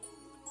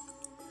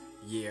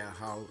Yeah,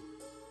 ho.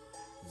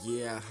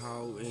 Yeah,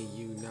 ho, and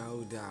you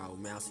know, dawg,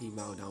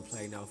 MOUSEYMO don't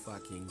play no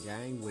fucking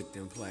game with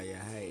them player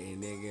hating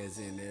niggas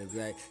in the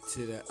back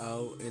to the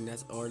O, and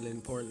that's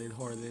Orland, Portland,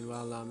 Hortland,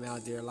 while I'm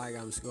out there like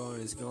I'm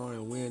scoring,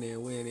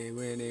 winning,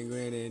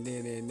 grinning,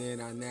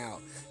 then I'm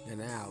out,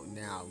 now,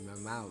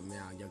 I'm out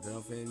now. Your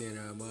girlfriend and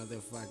her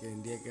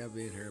motherfucking dick up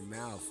in her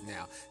mouth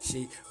now.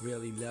 She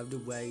really loved the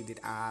way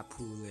that I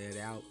pull it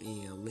out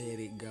and let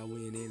it go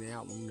in and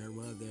out in her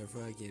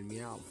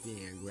motherfucking mouth,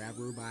 and grab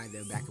her by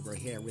the back of her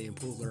hair and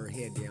pull her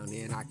head down,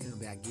 and I come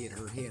back, get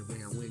her head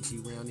round when she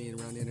round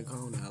in the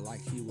corner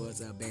like she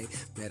was a bay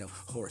metal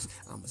horse.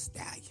 I'm a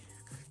stallion,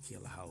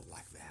 kill a hoe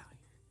like that.